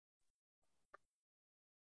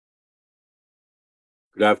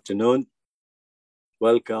Good afternoon.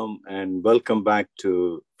 Welcome back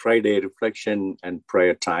to Friday Reflection and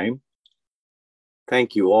Prayer Time.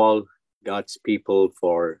 Thank you all, God's people,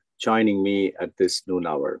 for joining me at this noon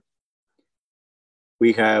hour.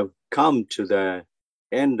 We have come to the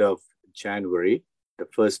end of January, the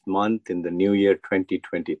first month in the new year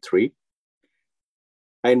 2023.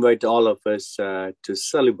 I invite all of us to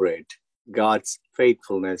celebrate God's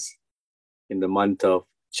faithfulness in the month of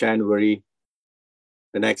January.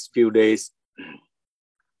 The next few days,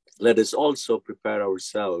 let us also prepare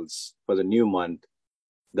ourselves for the new month,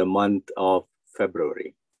 the month of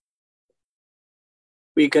February.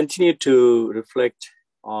 We continue to reflect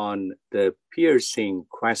on the piercing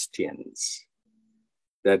questions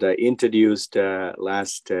that I introduced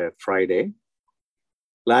last Friday.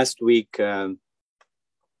 Last week,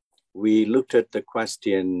 we looked at the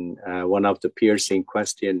question, one of the piercing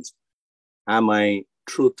questions, am I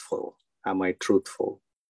truthful? Am I truthful?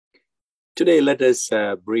 Today, let us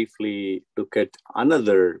briefly look at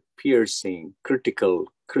another piercing, critical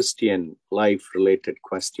Christian life-related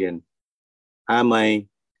question. Am I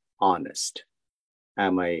honest?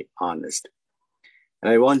 Am I honest?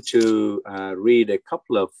 And I want to read a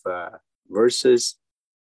couple of verses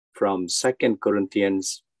from 2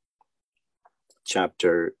 Corinthians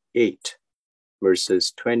chapter 8,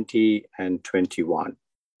 verses 20 and 21.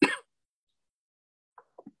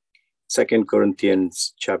 2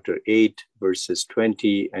 Corinthians chapter 8, verses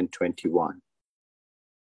 20 and 21.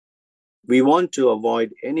 We want to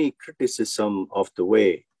avoid any criticism of the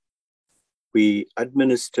way we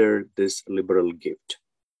administer this liberal gift,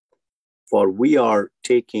 for we are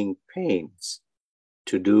taking pains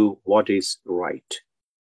to do what is right,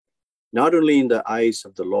 not only in the eyes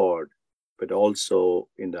of the Lord, but also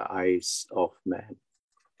in the eyes of man.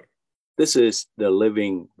 This is the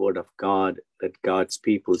living word of God. Let God's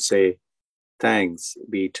people say, thanks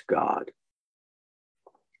be to God.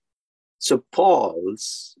 So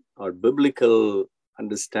Paul's, or biblical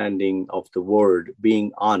understanding of the word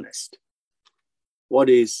being honest. What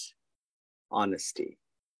is honesty?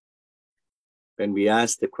 When we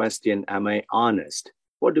ask the question, am I honest?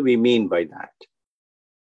 What do we mean by that?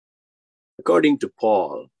 According to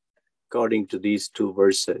Paul, according to these two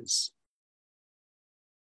verses,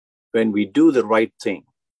 when we do the right thing,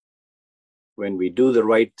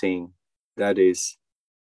 that is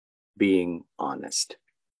being honest.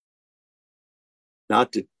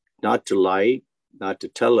 Not to lie, not to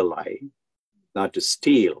tell a lie, not to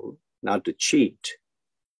steal, not to cheat,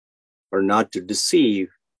 or not to deceive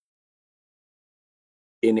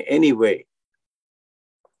in any way.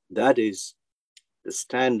 That is the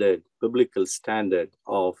standard, biblical standard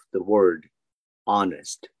of the word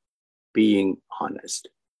honest, being honest.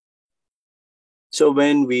 So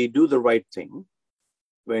when we do the right thing,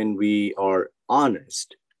 when we are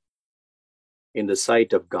honest in the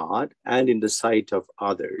sight of God and in the sight of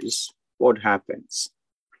others, what happens?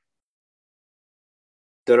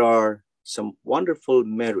 There are some wonderful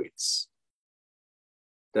merits.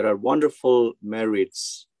 There are wonderful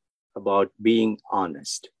merits about being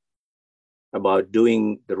honest, about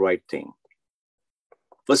doing the right thing.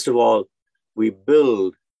 First of all, we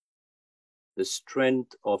build the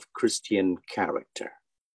strength of Christian character.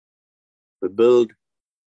 We build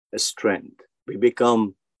a strength. We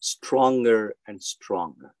become stronger and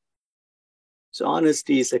stronger. So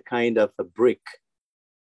honesty is a kind of a brick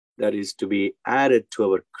that is to be added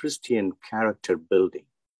to our Christian character building.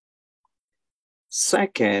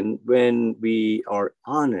 Second, when we are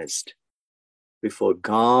honest before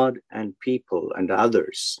God and people and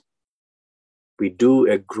others, we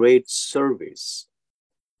do a great service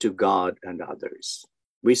to God and others.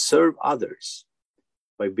 We serve others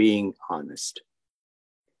by being honest.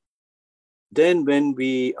 Then when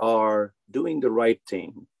we are doing the right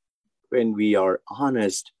thing, when we are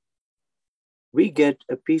honest, we get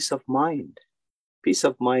a peace of mind. Peace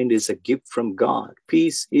of mind is a gift from God.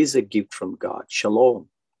 Peace is a gift from God. Shalom.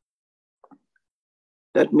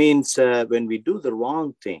 That means when we do the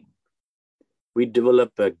wrong thing, we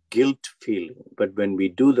develop a guilt feeling. But when we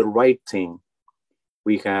do the right thing,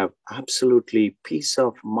 we have absolutely peace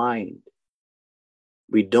of mind.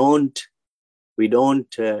 We don't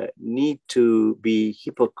need to be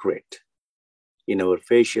hypocrite in our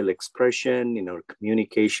facial expression, in our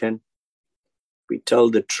communication. We tell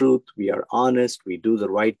the truth, we are honest, we do the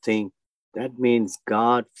right thing. That means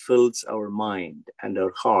God fills our mind and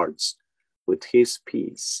our hearts with His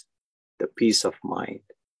peace, the peace of mind.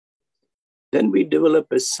 Then we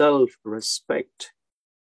develop a self-respect,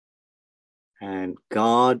 and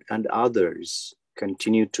God and others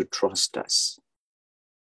continue to trust us.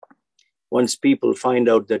 Once people find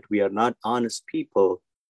out that we are not honest people,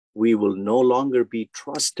 we will no longer be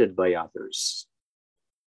trusted by others.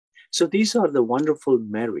 So these are the wonderful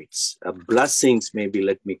merits, blessings, maybe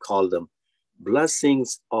let me call them,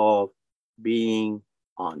 blessings of being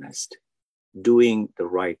honest, doing the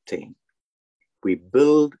right thing. We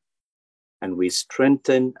build and we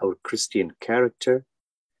strengthen our Christian character.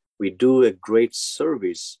 We do a great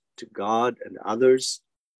service to God and others.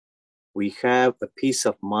 We have a peace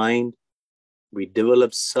of mind. We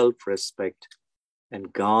develop self-respect,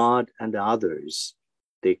 and God and others,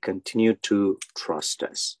 they continue to trust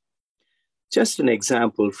us. Just an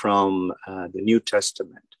example from the New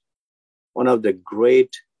Testament. One of the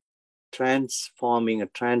great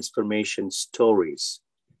transformation stories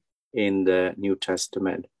in the New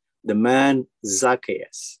Testament, the man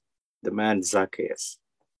Zacchaeus.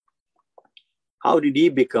 How did he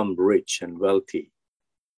become rich and wealthy?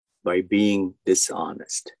 By being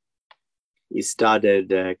dishonest. He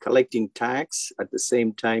started collecting tax. At the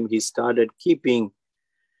same time, he started keeping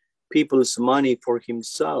people's money for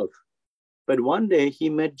himself. But one day he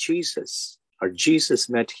met Jesus, or Jesus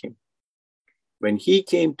met him. When he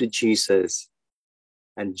came to Jesus,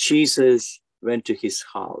 and Jesus went to his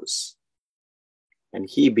house, and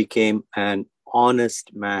he became an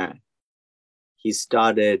honest man. He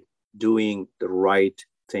started doing the right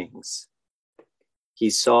things. He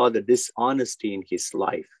saw the dishonesty in his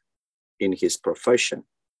life, in his profession,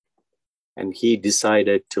 and he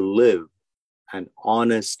decided to live an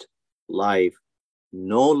honest life,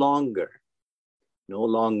 no longer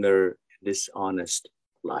dishonest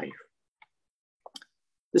life.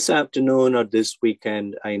 This afternoon or this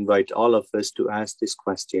weekend, I invite all of us to ask this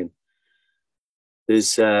question.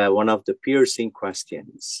 This is one of the piercing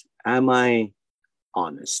questions. Am I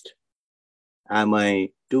honest? Am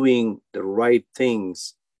I doing the right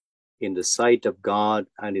things in the sight of God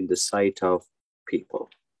and in the sight of people?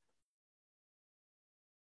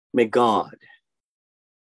 May God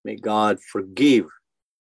forgive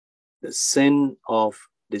the sin of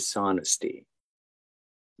dishonesty.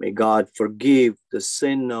 May God forgive the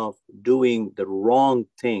sin of doing the wrong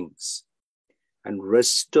things and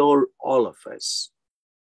restore all of us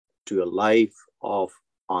to a life of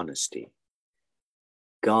honesty.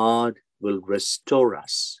 God will restore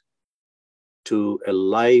us to a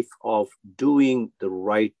life of doing the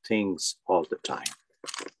right things all the time.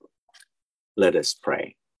 Let us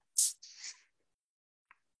pray.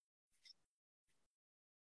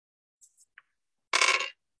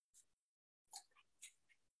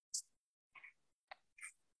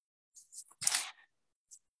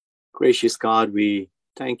 Gracious God, we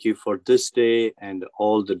thank you for this day and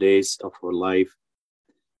all the days of our life.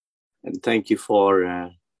 And thank you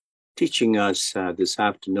for teaching us this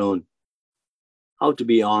afternoon how to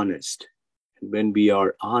be honest. And when we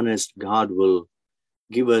are honest, God will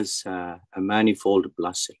give us a manifold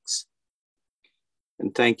blessings.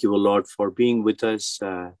 And thank you, O Lord, for being with us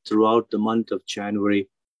throughout the month of January.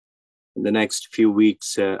 In the next few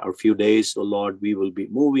weeks or few days, O Lord, we will be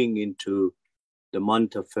moving into the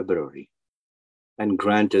month of February. And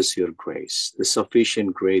grant us your grace, the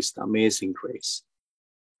sufficient grace, the amazing grace.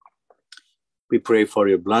 We pray for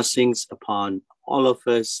your blessings upon all of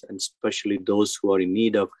us, and especially those who are in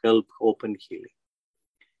need of help, hope, and healing.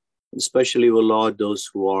 Especially, O Lord, those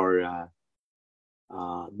who are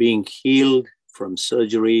being healed from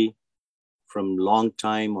surgery, from long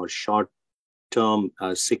time or short-term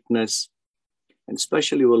sickness. And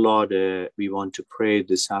especially, O Lord, we want to pray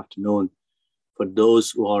this afternoon for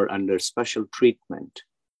those who are under special treatment,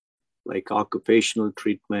 like occupational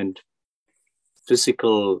treatment,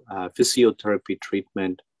 physical physiotherapy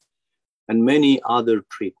treatment, and many other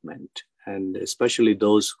treatment, and especially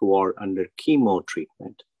those who are under chemo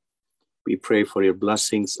treatment. We pray for your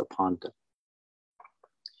blessings upon them.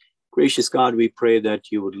 Gracious God, we pray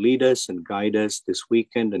that you would lead us and guide us this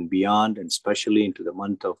weekend and beyond, and especially into the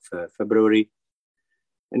month of February,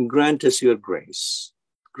 and grant us your grace,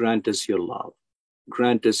 grant us your love,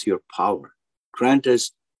 grant us your power, grant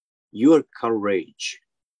us your courage,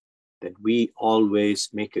 that we always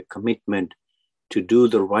make a commitment to do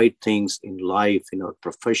the right things in life, in our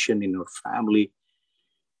profession, in our family,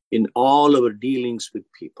 in all our dealings with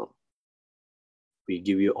people. We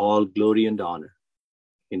give you all glory and honor.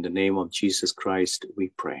 In the name of Jesus Christ,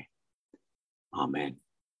 we pray. Amen.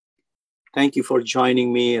 Thank you for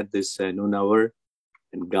joining me at this noon hour,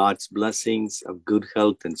 and God's blessings of good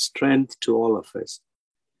health and strength to all of us.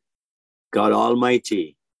 God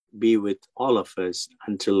Almighty be with all of us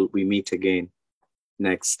until we meet again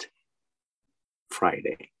next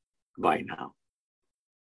Friday. Bye now.